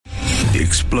The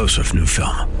explosive new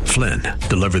film, Flynn,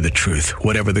 deliver the truth,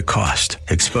 whatever the cost,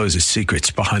 exposes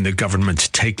secrets behind the government's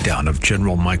takedown of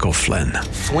General Michael Flynn.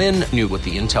 Flynn knew what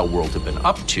the intel world had been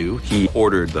up to. He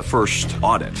ordered the first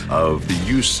audit of the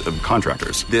use of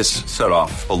contractors. This set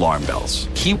off alarm bells.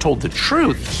 He told the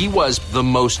truth. He was the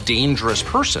most dangerous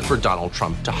person for Donald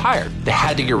Trump to hire. They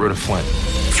had to get rid of Flynn.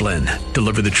 Flynn,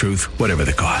 deliver the truth, whatever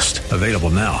the cost. Available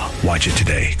now. Watch it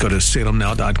today. Go to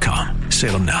salemnow.com.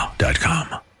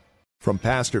 salemnow.com. From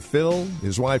Pastor Phil,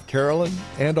 his wife Carolyn,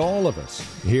 and all of us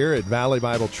here at Valley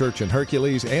Bible Church in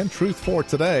Hercules and Truth for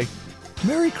Today,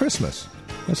 Merry Christmas.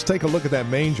 Let's take a look at that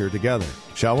manger together,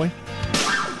 shall we?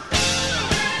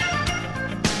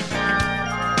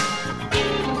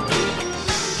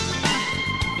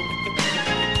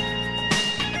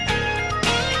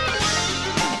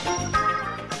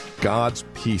 God's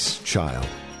peace child.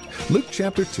 Luke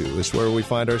chapter 2 is where we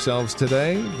find ourselves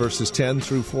today, verses 10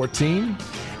 through 14.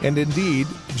 And indeed,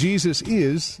 Jesus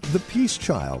is the peace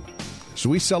child. As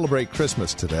we celebrate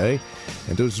Christmas today,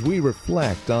 and as we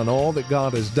reflect on all that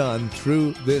God has done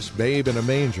through this babe in a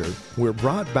manger, we're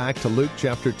brought back to Luke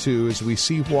chapter 2 as we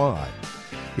see why.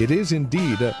 It is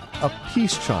indeed a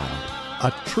peace child,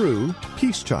 a true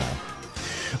peace child.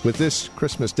 With this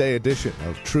Christmas Day edition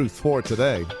of Truth for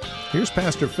Today, here's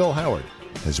Pastor Phil Howard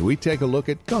as we take a look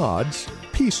at God's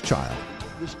peace child.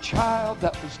 This child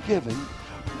that was given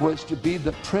was to be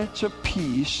the Prince of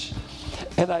Peace.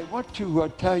 And I want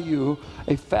to tell you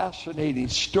a fascinating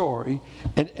story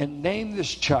and name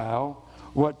this child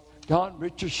what Don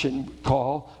Richardson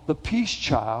called the Peace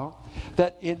Child.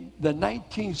 That in the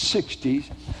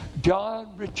 1960s,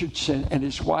 Don Richardson and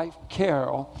his wife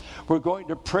Carol were going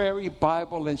to Prairie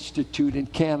Bible Institute in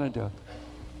Canada.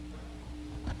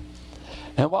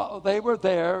 And while they were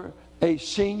there, a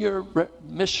senior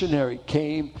missionary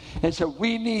came and said,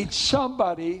 we need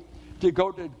somebody to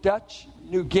go to Dutch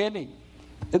New Guinea,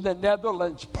 in the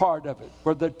Netherlands part of it,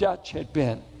 where the Dutch had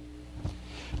been,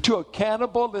 to a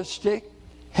cannibalistic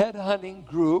headhunting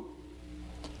group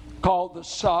called the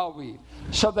Sawi.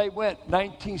 So they went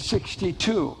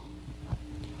 1962.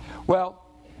 Well,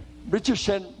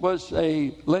 Richardson was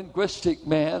a linguistic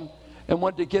man and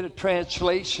wanted to get a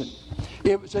translation.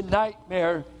 It was a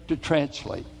nightmare to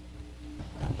translate.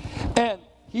 And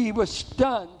he was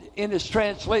stunned in his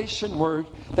translation word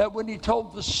that when he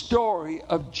told the story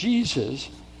of Jesus,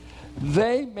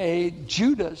 they made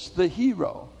Judas the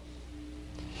hero.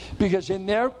 Because in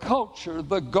their culture,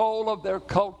 the goal of their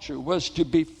culture was to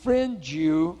befriend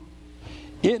you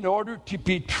in order to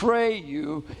betray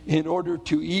you, in order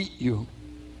to eat you.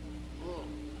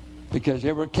 Because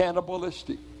they were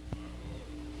cannibalistic.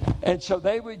 And so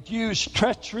they would use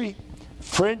treachery,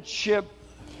 friendship,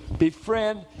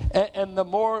 befriend, and the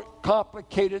more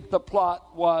complicated the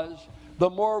plot was, the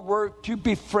more work to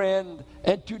befriend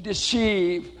and to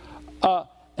deceive,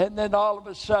 and then all of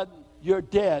a sudden you're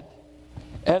dead.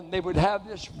 And they would have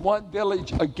this one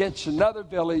village against another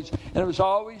village, and it was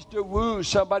always to woo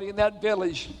somebody in that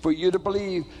village for you to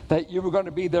believe that you were going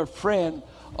to be their friend,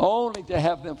 only to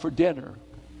have them for dinner.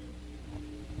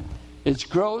 It's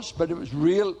gross, but it was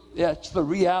real. That's the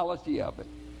reality of it.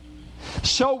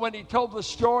 So when he told the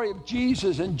story of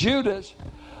Jesus and Judas,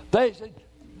 they said,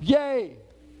 yay,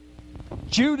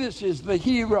 Judas is the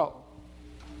hero.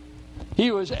 He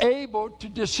was able to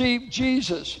deceive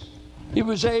Jesus. He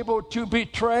was able to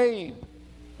betray him.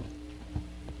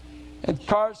 And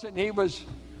Carson, he was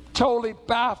totally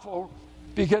baffled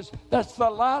because that's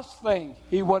the last thing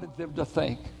he wanted them to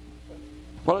think.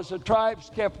 Well, as the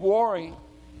tribes kept warring,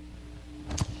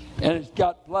 and it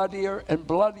got bloodier and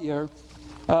bloodier,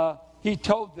 he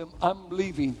told them, I'm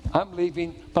leaving.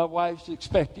 My wife's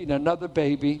expecting another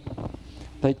baby.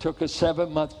 They took a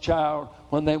 7-month child.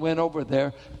 When they went over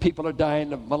there, people are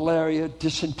dying of malaria,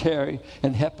 dysentery,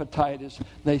 and hepatitis.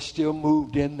 They still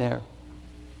moved in there.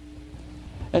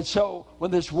 And so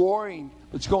when this warring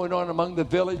was going on among the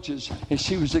villages, and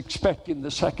she was expecting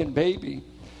the second baby,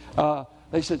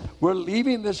 they said, we're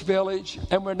leaving this village,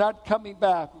 and we're not coming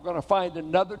back. We're going to find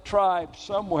another tribe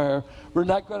somewhere. We're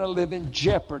not going to live in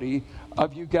jeopardy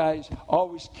of you guys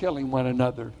always killing one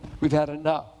another. We've had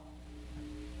enough.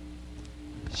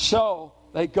 So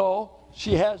they go.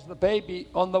 She has the baby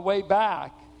on the way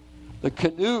back. The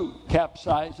canoe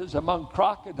capsizes among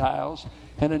crocodiles,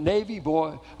 and a Navy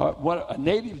boy, a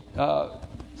Navy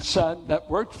son that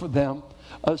worked for them,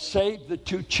 saved the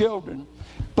 2 children.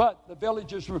 But the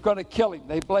villagers were going to kill him.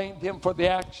 They blamed him for the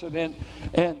accident,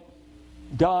 and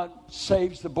Don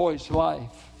saves the boy's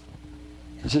life.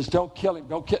 He says, don't kill him.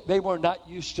 Don't kill. They were not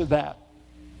used to that.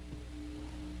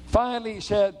 Finally, he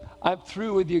said, I'm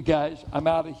through with you guys. I'm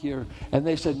out of here. And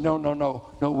they said, no.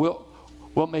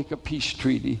 we'll make a peace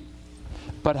treaty.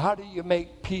 But how do you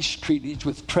make peace treaties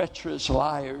with treacherous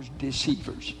liars,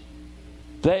 deceivers?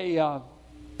 They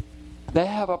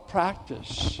have a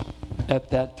practice at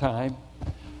that time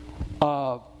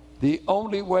of the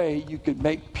only way you could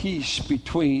make peace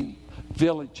between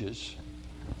villages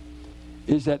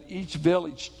is that each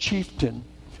village chieftain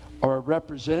or a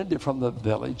representative from the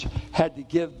village had to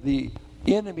give the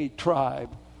enemy tribe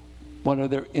one of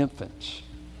their infants.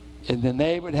 And then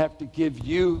they would have to give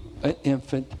you an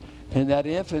infant, and that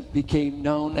infant became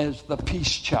known as the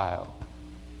peace child.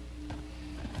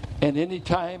 And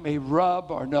anytime a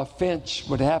rub or an offense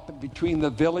would happen between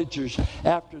the villagers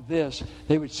after this,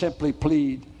 they would simply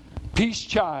plead, peace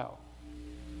child.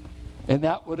 And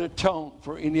that would atone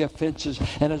for any offenses.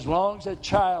 And as long as that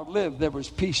child lived, there was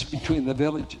peace between the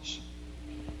villages.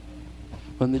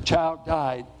 When the child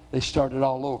died, they started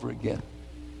all over again.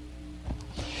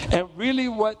 And really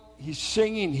what he's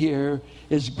singing here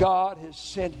is God has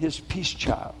sent his peace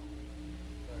child.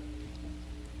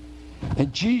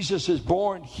 And Jesus is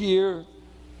born here,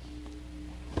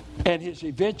 and his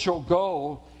eventual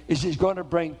goal is he's going to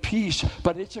bring peace,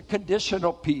 but it's a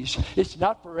conditional peace. It's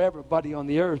not for everybody on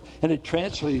the earth. And it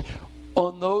translates,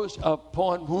 on those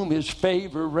upon whom his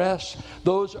favor rests,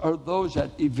 those are those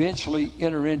that eventually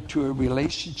enter into a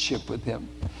relationship with him.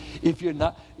 If you're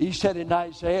not, he said in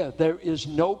Isaiah, there is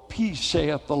no peace,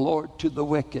 saith the Lord, to the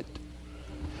wicked.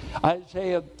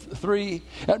 Isaiah 3,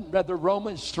 and rather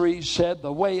Romans 3 said,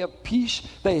 the way of peace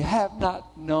they have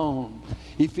not known.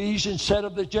 Ephesians said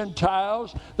of the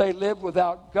Gentiles, they live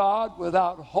without God,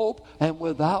 without hope, and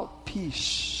without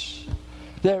peace.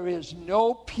 There is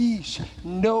no peace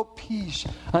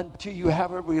until you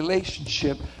have a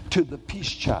relationship to the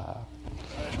peace child.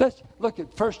 Let's look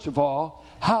at, first of all,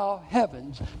 how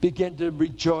heavens began to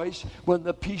rejoice when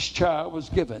the peace child was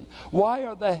given. Why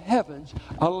are the heavens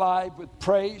alive with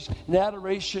praise and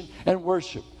adoration and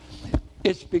worship?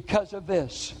 It's because of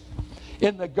this.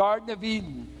 In the Garden of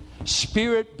Eden,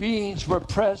 spirit beings were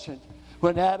present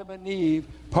when Adam and Eve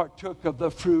partook of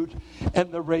the fruit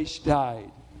and the race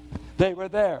died. They were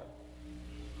there.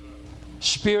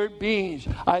 Spirit beings.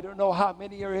 I don't know how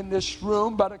many are in this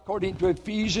room, but according to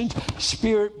Ephesians,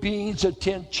 spirit beings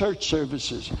attend church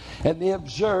services and they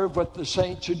observe what the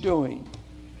saints are doing.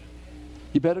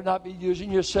 You better not be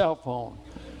using your cell phone.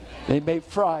 They may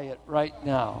fry it right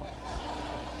now.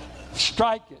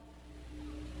 Strike it.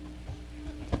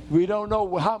 We don't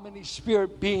know how many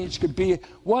spirit beings could be.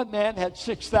 One man had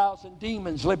 6,000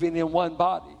 demons living in one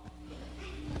body.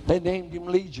 They named him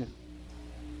Legion.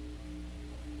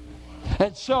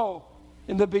 And so,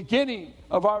 in the beginning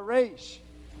of our race,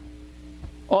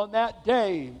 on that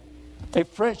day, a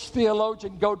French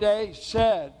theologian, Godet,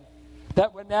 said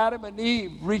that when Adam and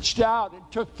Eve reached out and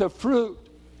took the fruit,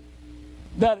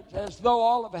 that it's as though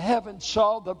all of heaven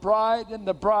saw the bride and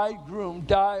the bridegroom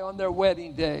die on their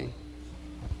wedding day.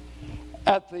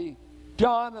 At the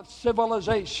dawn of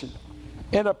civilization,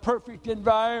 in a perfect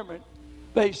environment,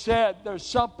 they said there's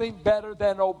something better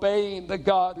than obeying the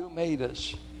God who made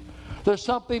us. There's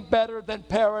something better than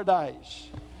paradise.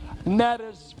 And that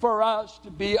is for us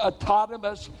to be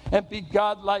autonomous and be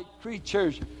God-like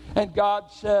creatures. And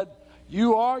God said,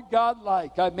 you are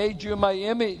God-like. I made you in my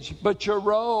image, but your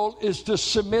role is to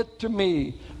submit to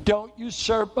me. Don't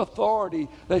usurp authority.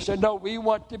 They said, no, we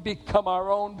want to become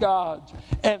our own gods.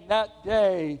 And that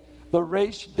day, the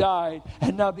race died.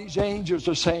 And now these angels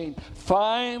are saying,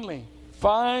 finally,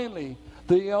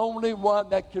 the only one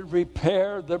that can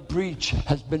repair the breach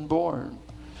has been born.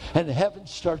 And heaven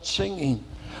starts singing.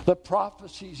 The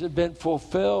prophecies have been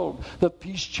fulfilled. The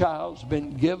peace child's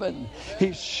been given.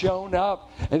 He's shown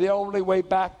up. And the only way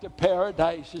back to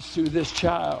paradise is through this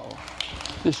child.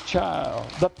 This child,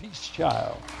 the peace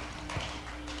child.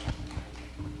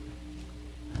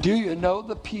 Do you know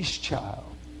the peace child?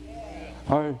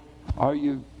 Are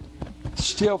you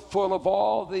still full of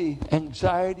all the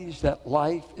anxieties that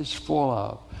life is full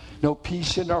of? No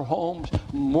peace in our homes,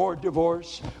 more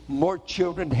divorce, more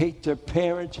children hate their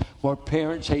parents, more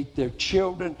parents hate their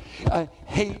children.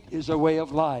 Hate is a way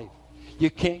of life. You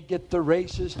can't get the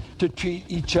races to treat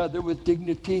each other with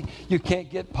dignity. You can't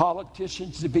get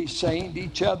politicians to be saying to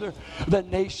each other, the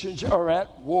nations are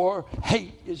at war.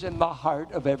 Hate is in the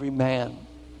heart of every man.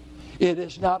 It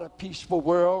is not a peaceful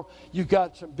world. You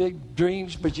got some big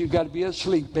dreams, but you got to be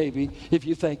asleep, baby, if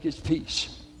you think it's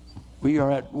peace. We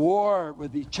are at war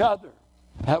with each other,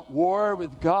 at war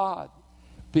with God,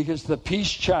 because the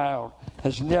peace child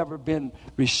has never been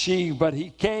received. But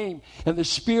he came, and the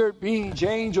spirit beings,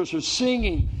 angels are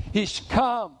singing, he's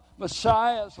come.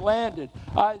 Messiah's landed.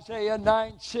 Isaiah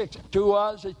 9:6, to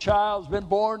us a child's been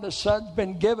born, a son's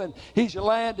been given. He's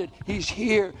landed. He's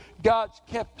here. God's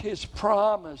kept his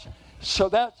promise. So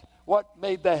that's what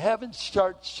made the heavens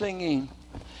start singing.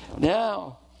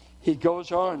 Now, he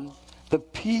goes on, the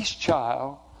peace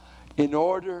child, in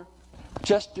order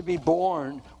just to be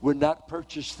born, would not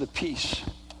purchase the peace.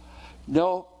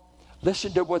 No,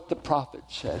 listen to what the prophet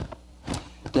said.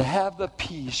 To have the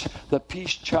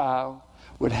peace child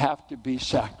would have to be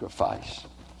sacrificed.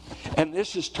 And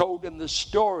this is told in the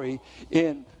story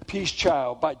in Peace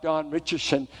Child by Don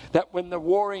Richardson, that when the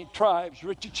warring tribes,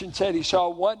 Richardson said he saw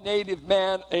one native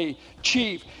man, a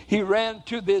chief, he ran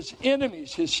to his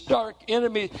enemies, his stark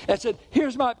enemies, and said,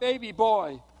 here's my baby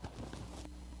boy.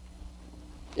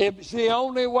 It was the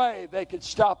only way they could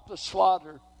stop the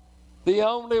slaughter. The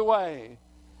only way.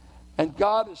 And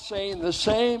God is saying the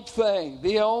same thing.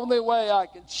 The only way I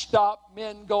can stop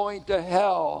men going to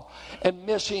hell and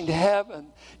missing heaven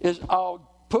is I'll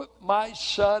put my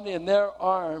son in their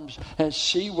arms and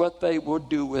see what they will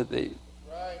do with it.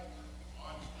 Right.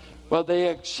 Well, they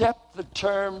accept the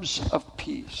terms of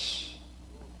peace.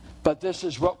 But this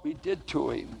is what we did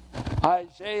to him.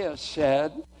 Isaiah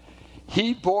said,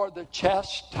 he bore the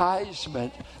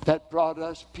chastisement that brought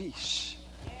us peace.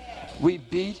 We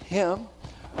beat him.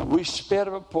 We spit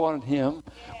upon him.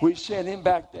 We sent him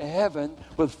back to heaven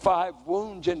with 5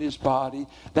 wounds in his body.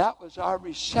 That was our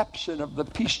reception of the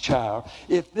peace child.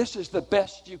 If this is the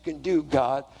best you can do,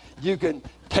 God, you can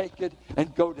take it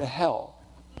and go to hell.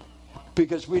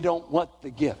 Because we don't want the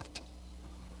gift.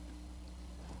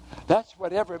 That's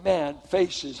what every man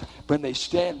faces when they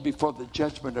stand before the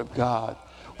judgment of God.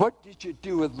 What did you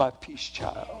do with my peace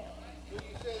child?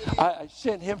 I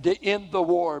sent him to end the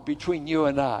war between you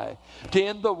and I, to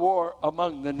end the war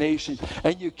among the nations.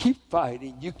 And you keep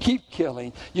fighting, you keep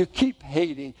killing, you keep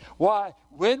hating. Why?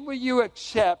 When will you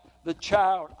accept the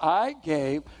child I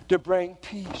gave to bring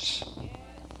peace?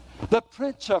 The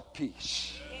Prince of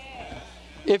Peace.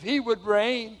 If he would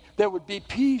reign, there would be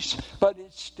peace. But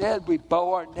instead, we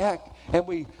bow our neck and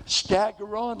we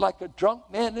stagger on like a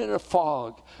drunk man in a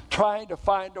fog, trying to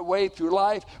find a way through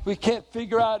life. We can't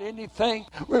figure out anything.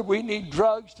 We need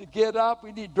drugs to get up.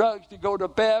 We need drugs to go to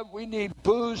bed. We need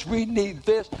booze. We need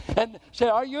this. And say,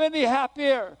 are you any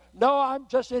happier? No, I'm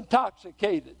just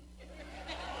intoxicated.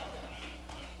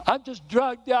 I'm just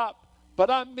drugged up, but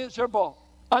I'm miserable.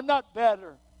 I'm not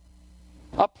better.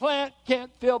 A plant can't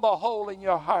fill the hole in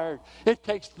your heart. It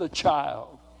takes the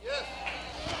child. Yes.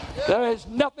 Yes. There is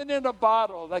nothing in a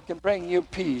bottle that can bring you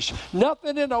peace.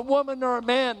 Nothing in a woman or a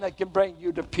man that can bring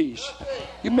you to peace.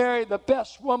 You marry the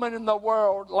best woman in the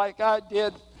world like I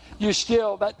did,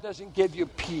 that doesn't give you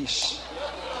peace.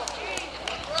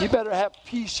 You better have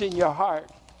peace in your heart.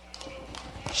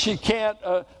 She can't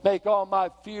make all my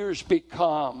fears be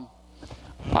calm.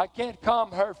 I can't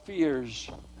calm her fears.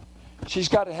 She's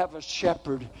got to have a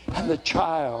shepherd and the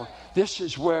child. This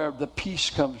is where the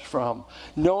peace comes from.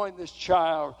 Knowing this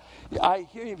child, I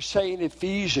hear him say in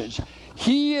Ephesians,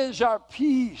 he is our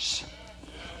peace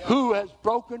who has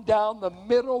broken down the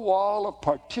middle wall of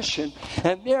partition.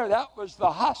 And that was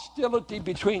the hostility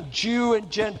between Jew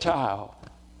and Gentile.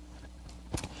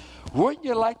 Wouldn't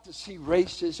you like to see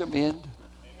racism end?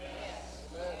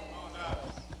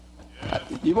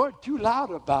 You weren't too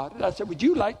loud about it. I said, would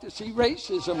you like to see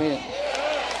racism end?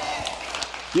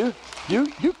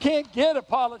 You can't get a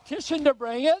politician to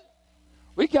bring it.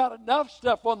 We got enough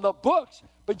stuff on the books,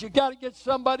 but you got to get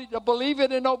somebody to believe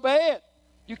it and obey it.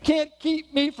 You can't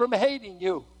keep me from hating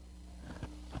you.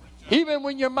 Even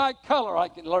when you're my color, I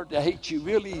can learn to hate you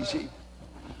real easy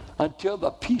until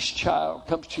the peace child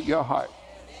comes to your heart.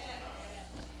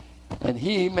 And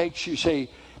he makes you say,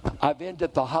 I've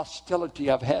ended the hostility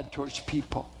I've had towards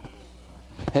people.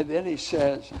 And then he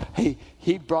says,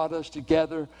 he brought us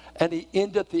together and he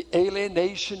ended the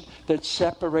alienation that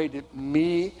separated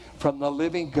me from the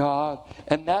living God.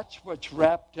 And that's what's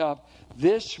wrapped up.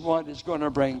 This one is going to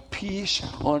bring peace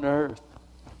on earth.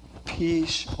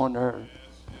 Peace on earth.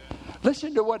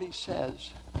 Listen to what he says.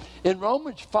 In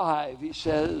Romans 5, he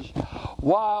says,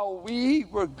 while we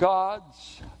were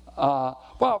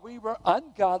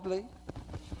ungodly,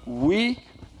 weak,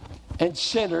 and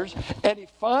sinners. And he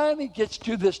finally gets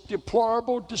to this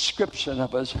deplorable description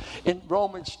of us in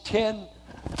Romans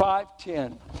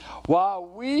 5:10. While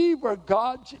we were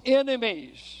God's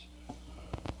enemies,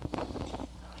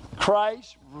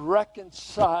 Christ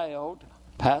reconciled,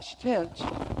 past tense,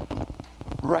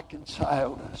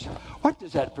 reconciled us. What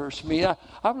does that verse mean?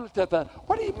 I've looked at that.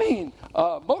 What do you mean?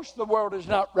 Most of the world is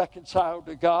not reconciled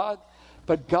to God.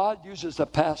 But God uses the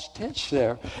past tense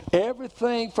there.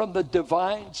 Everything from the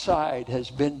divine side has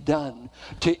been done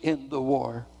to end the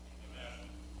war.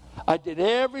 I did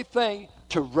everything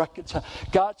to reconcile.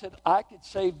 God said, I could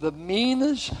save the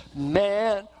meanest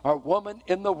man or woman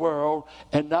in the world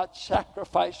and not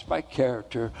sacrifice my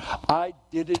character. I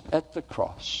did it at the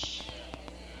cross.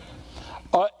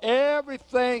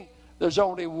 Everything, there's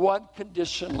only one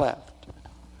condition left.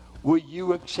 Will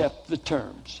you accept the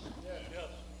terms?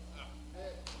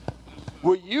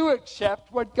 Will you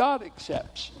accept what God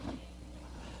accepts?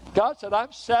 God said,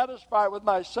 I'm satisfied with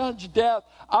my son's death.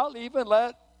 I'll even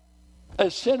let a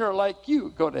sinner like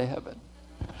you go to heaven.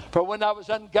 For when I was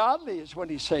ungodly is when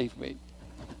he saved me.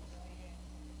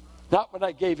 Not when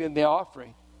I gave him the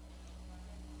offering.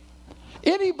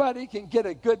 Anybody can get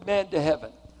a good man to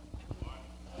heaven.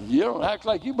 You don't act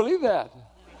like you believe that.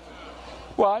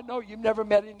 Well, I know you've never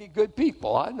met any good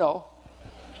people. I know.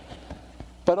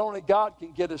 But only God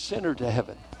can get a sinner to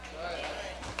heaven.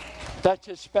 That's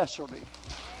his specialty.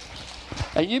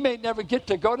 And you may never get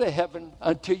to go to heaven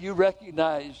until you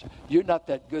recognize you're not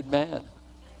that good man.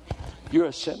 You're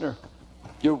a sinner.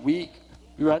 You're weak.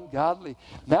 You're ungodly.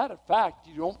 Matter of fact,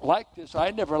 you don't like this. I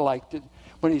never liked it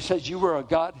when he says you were a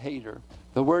God hater.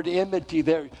 The word enmity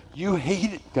there, you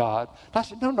hated God. I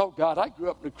said, no, God, I grew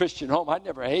up in a Christian home. I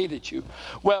never hated you.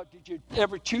 Well, did you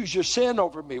ever choose your sin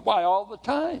over me? Why, all the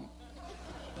time.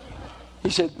 He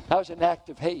said, that was an act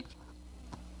of hate.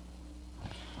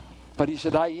 But he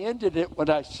said, I ended it when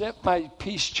I sent my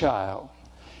peace child.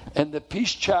 And the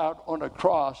peace child on a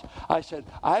cross, I said,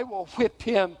 I will whip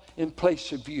him in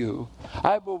place of you.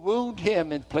 I will wound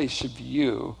him in place of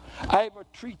you. I will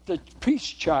treat the peace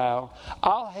child.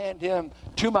 I'll hand him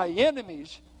to my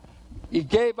enemies. He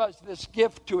gave us this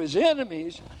gift to his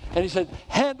enemies. And he said,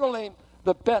 handle him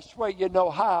the best way you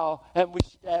know how. And we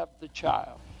stabbed the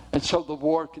child. And so the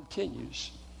war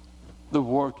continues. The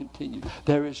war continues.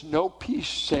 There is no peace,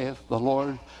 saith the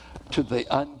Lord, to the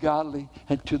ungodly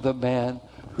and to the man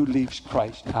who leaves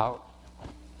Christ out.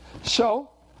 So,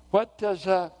 what does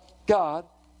God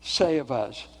say of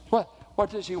us? What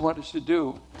does he want us to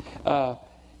do?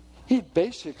 He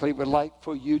basically would like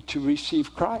for you to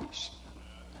receive Christ.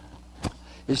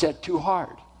 Is that too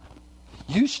hard?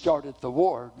 You started the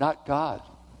war, not God.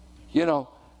 You know,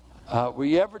 were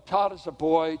you ever taught as a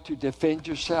boy to defend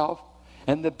yourself?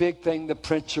 And the big thing the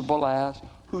principal asked,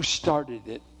 who started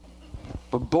it?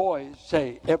 But boys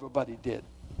say everybody did.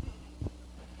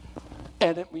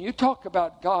 And when you talk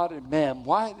about God and man,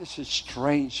 why this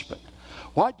estrangement?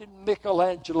 Why didn't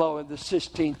Michelangelo in the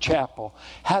Sistine Chapel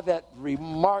have that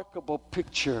remarkable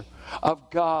picture of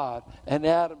God and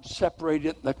Adam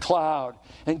separated in the cloud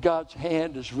and God's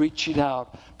hand is reaching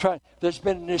out? There's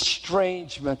been an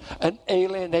estrangement, an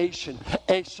alienation,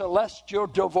 a celestial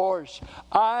divorce.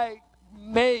 I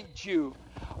made you.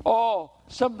 Oh,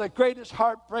 some of the greatest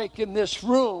heartbreak in this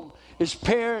room is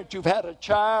parents who've had a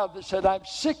child that said, I'm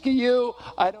sick of you.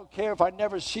 I don't care if I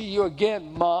never see you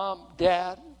again, Mom,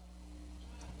 Dad.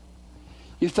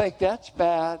 You think that's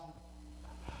bad?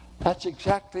 That's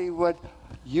exactly what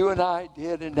you and I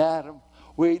did in Adam.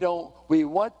 We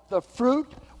want the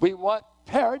fruit. We want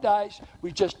paradise.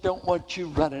 We just don't want you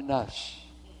running us.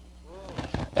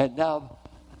 And now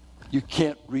you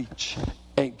can't reach.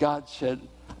 And God said,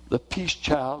 the peace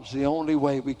child's the only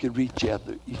way we could reach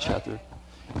each other.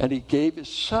 And he gave his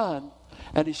son,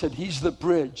 and he said, he's the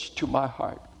bridge to my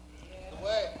heart.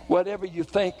 Whatever you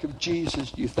think of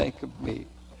Jesus, you think of me.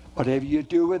 Whatever you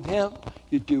do with him,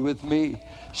 you do with me.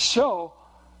 So,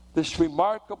 this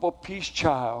remarkable peace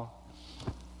child,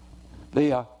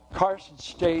 the Carson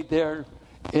stayed there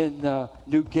in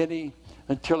New Guinea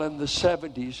until in the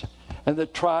 70s. And the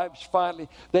tribes finally,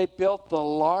 they built the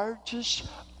largest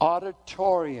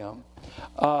auditorium,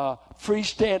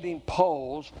 freestanding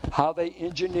poles. How they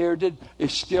engineered it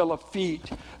is still a feat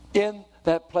in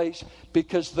that place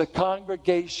because the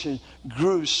congregation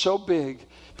grew so big.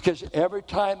 Because every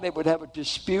time they would have a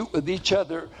dispute with each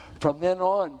other, from then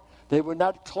on, they would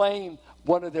not claim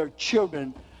one of their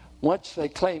children. Once they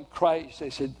claimed Christ,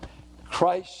 they said,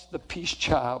 Christ, the peace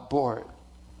child, bore it.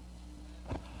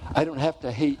 I don't have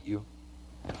to hate you.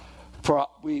 For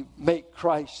we make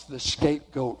Christ the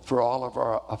scapegoat for all of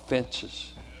our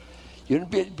offenses. It'd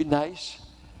be nice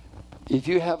if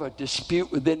you have a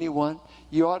dispute with anyone,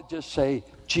 you ought to just say,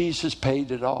 Jesus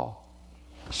paid it all.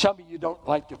 Some of you don't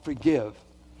like to forgive.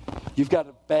 You've got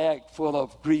a bag full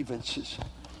of grievances.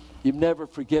 You've never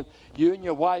forgiven. You and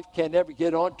your wife can't ever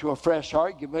get on to a fresh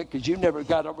argument because you never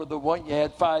got over the one you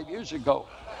had 5 years ago.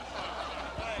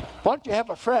 Why don't you have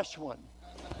a fresh one?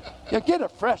 You get a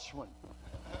fresh one.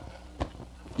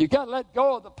 You got to let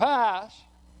go of the past.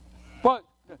 Well,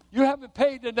 You haven't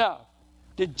paid enough.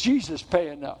 Did Jesus pay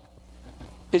enough?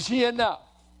 Is he enough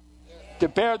to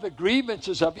bear the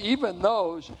grievances of even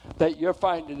those that you're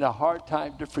finding a hard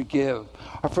time to forgive?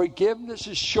 Our forgiveness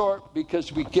is short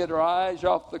because we get our eyes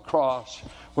off the cross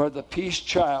where the peace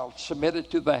child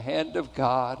submitted to the hand of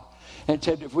God and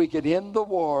said, if we could end the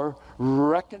war,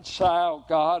 reconcile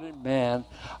God and man,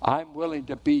 I'm willing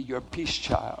to be your peace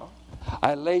child.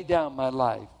 I lay down my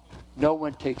life. No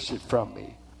one takes it from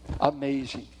me.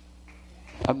 Amazing.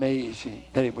 Amazing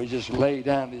that he would just lay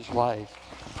down his life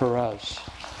for us.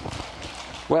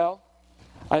 Well,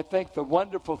 I think the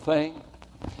wonderful thing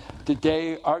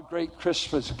today, our great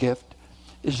Christmas gift,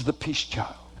 is the peace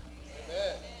child.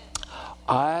 Amen.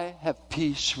 I have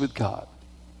peace with God.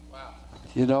 Wow.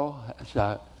 You know,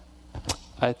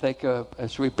 I think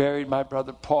as we buried my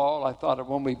brother Paul, I thought of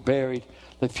when we buried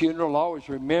the funeral, I always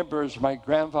remembers my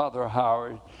grandfather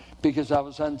Howard, because I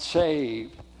was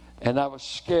unsaved and I was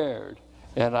scared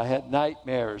and I had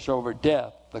nightmares over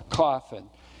death, the coffin,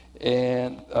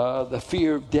 and the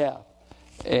fear of death.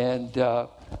 And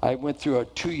I went through a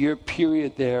 2-year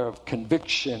period there of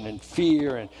conviction and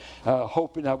fear and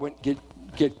hoping I wouldn't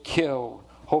get killed,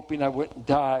 hoping I wouldn't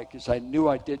die because I knew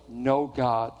I didn't know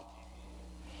God.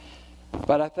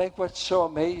 But I think what's so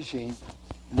amazing,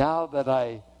 now that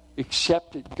I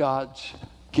accepted God's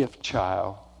gift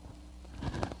child,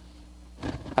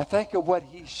 I think of what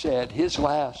he said, his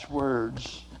last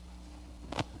words.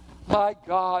 My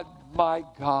God,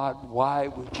 why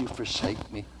would you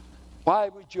forsake me? Why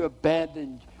would you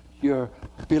abandon your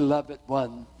beloved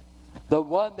one? The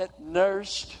one that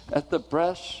nursed at the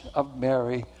breast of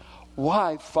Mary.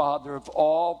 Why, Father of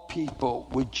all people,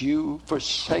 would you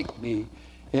forsake me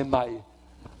in my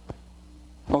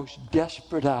most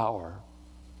desperate hour?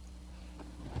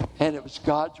 And it was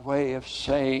God's way of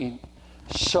saying,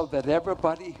 so that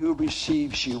everybody who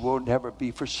receives you will never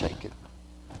be forsaken.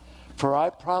 For I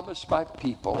promise my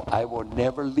people, I will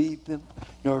never leave them,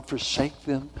 nor forsake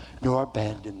them, nor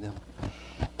abandon them.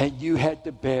 And you had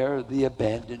to bear the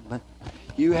abandonment.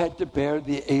 You had to bear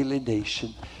the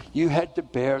alienation. You had to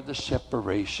bear the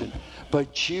separation.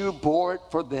 But you bore it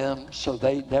for them so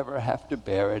they never have to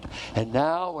bear it. And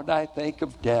now when I think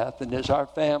of death, and as our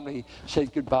family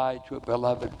said goodbye to a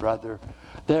beloved brother,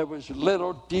 there was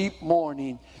little deep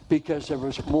mourning because there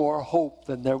was more hope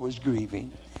than there was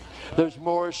grieving. There's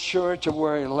more assurance of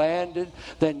where he landed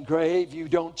than grave. You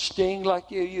don't sting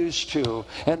like you used to.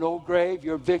 And oh grave,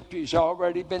 your victory's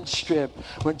already been stripped.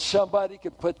 When somebody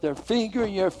could put their finger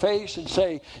in your face and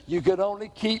say, you could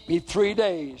only keep me 3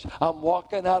 days. I'm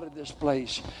walking out of this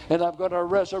place and I'm going to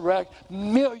resurrect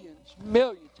millions.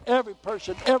 Every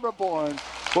person ever born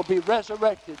will be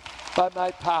resurrected by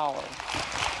my power.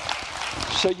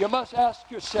 So you must ask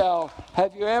yourself,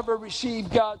 have you ever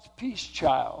received God's peace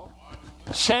child?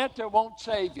 Santa won't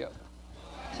save you.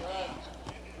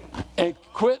 And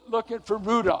quit looking for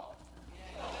Rudolph.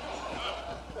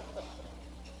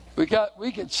 We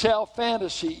can sell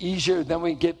fantasy easier than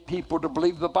we get people to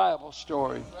believe the Bible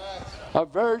story. A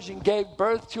virgin gave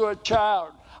birth to a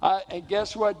child. And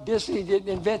guess what? Disney didn't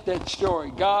invent that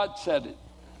story. God said it.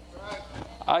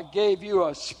 I gave you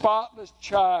a spotless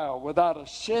child without a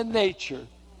sin nature.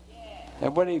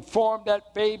 And when he formed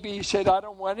that baby, he said, I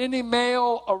don't want any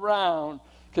male around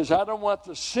because I don't want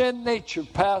the sin nature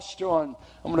passed on.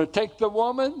 I'm going to take the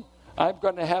woman. I'm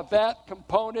going to have that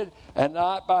component. And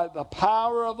by the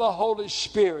power of the Holy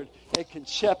Spirit, a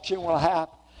conception will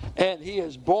happen. And he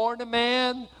is born a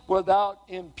man without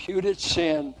imputed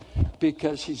sin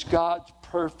because he's God's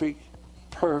perfect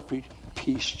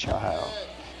peace child.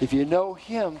 If you know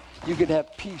him, you can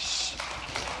have peace.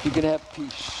 You can have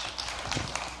peace.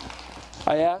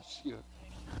 I ask you,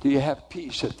 do you have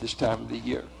peace at this time of the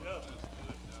year?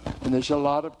 And there's a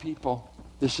lot of people,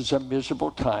 this is a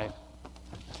miserable time.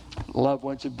 Loved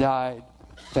ones have died.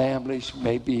 Families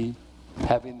may be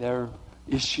having their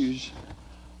issues.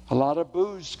 A lot of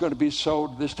booze is going to be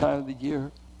sold this time of the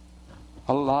year.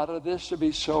 A lot of this to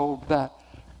be sold that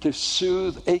to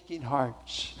soothe aching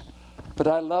hearts. But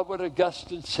I love what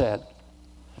Augustine said.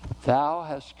 Thou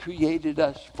hast created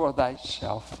us for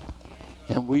thyself,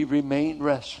 and we remain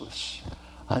restless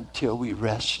until we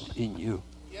rest in you.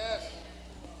 Yes.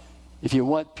 If you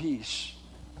want peace,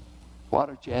 why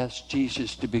don't you ask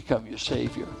Jesus to become your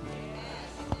Savior?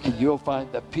 And you'll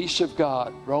find the peace of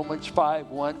God. Romans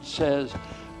 5:1 says,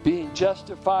 being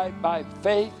justified by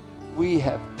faith, we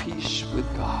have peace with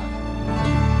God.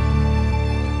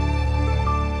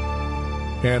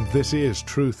 And this is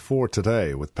Truth for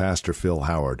Today with Pastor Phil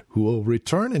Howard, who will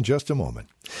return in just a moment.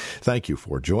 Thank you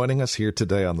for joining us here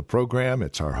today on the program.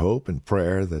 It's our hope and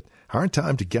prayer that our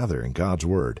time together in God's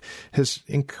Word has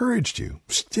encouraged you,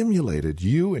 stimulated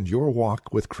you in your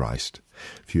walk with Christ.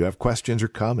 If you have questions or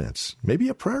comments, maybe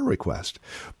a prayer request,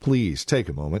 please take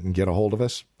a moment and get a hold of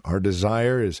us. Our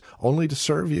desire is only to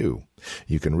serve you.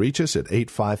 You can reach us at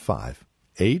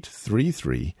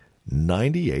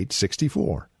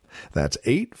 855-833-9864. That's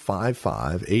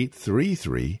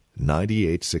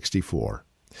 855-833-9864.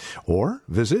 Or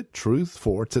visit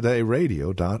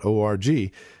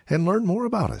truthfortodayradio.org and learn more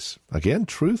about us. Again,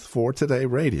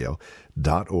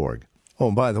 truthfortodayradio.org. Oh,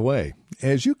 and by the way,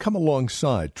 as you come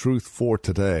alongside Truth for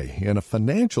Today in a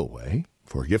financial way,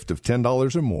 for a gift of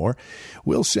 $10 or more,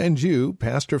 we'll send you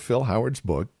Pastor Phil Howard's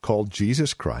book called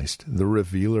Jesus Christ, the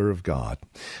Revealer of God.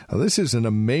 Now, this is an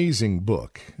amazing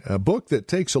book, a book that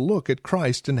takes a look at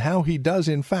Christ and how he does,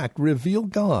 in fact, reveal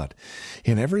God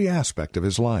in every aspect of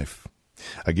his life.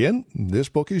 Again, this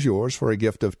book is yours for a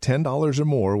gift of $10 or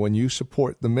more when you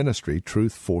support the ministry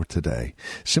Truth for Today.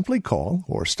 Simply call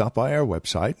or stop by our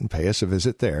website and pay us a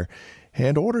visit there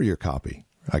and order your copy.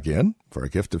 Again, for a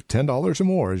gift of $10 or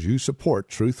more as you support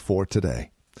Truth for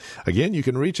Today. Again, you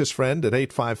can reach us, friend, at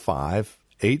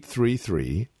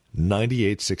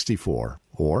 855-833-9864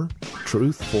 or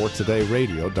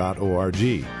truthfortodayradio.org.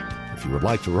 If you would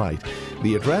like to write,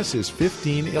 the address is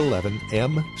 1511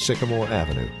 M. Sycamore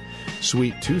Avenue,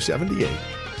 Suite 278,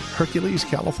 Hercules,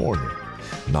 California.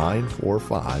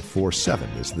 94547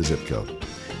 is the zip code.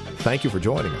 Thank you for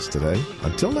joining us today.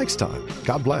 Until next time,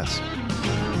 God bless.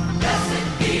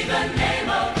 Blessed be the name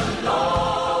of the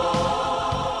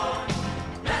Lord.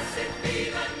 Blessed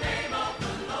be the name of the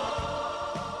Lord.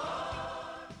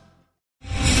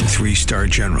 3-star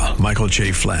General Michael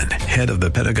J. Flynn, head of the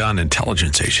Pentagon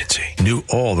Intelligence Agency, knew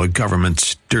all the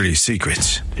government's dirty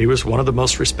secrets. He was one of the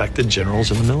most respected generals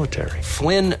in the military.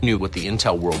 Flynn knew what the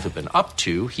intel world had been up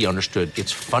to. He understood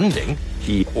its funding.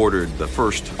 He ordered the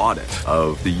first audit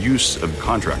of the use of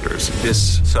contractors.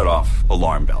 This set off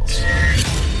alarm bells.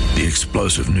 The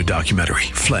explosive new documentary,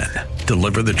 Flynn,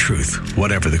 Deliver the Truth,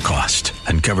 Whatever the Cost,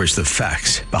 uncovers the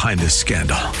facts behind this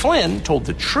scandal. Flynn told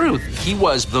the truth. He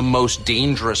was the most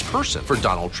dangerous person for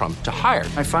Donald Trump to hire.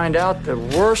 I find out the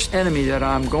worst enemy that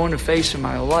I'm going to face in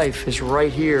my life is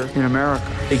right here in America.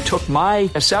 They took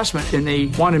my assessment and they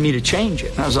wanted me to change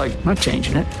it. And I was like, I'm not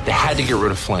changing it. They had to get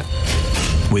rid of Flynn.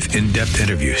 With in-depth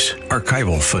interviews,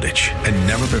 archival footage, and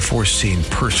never-before-seen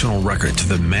personal records of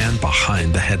the man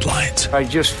behind the headlines. I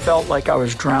just felt like I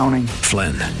was drowning.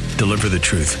 Flynn, Deliver the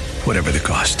Truth, Whatever the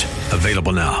Cost.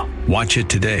 Available now. Watch it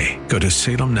today. Go to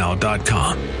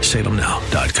salemnow.com.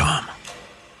 salemnow.com.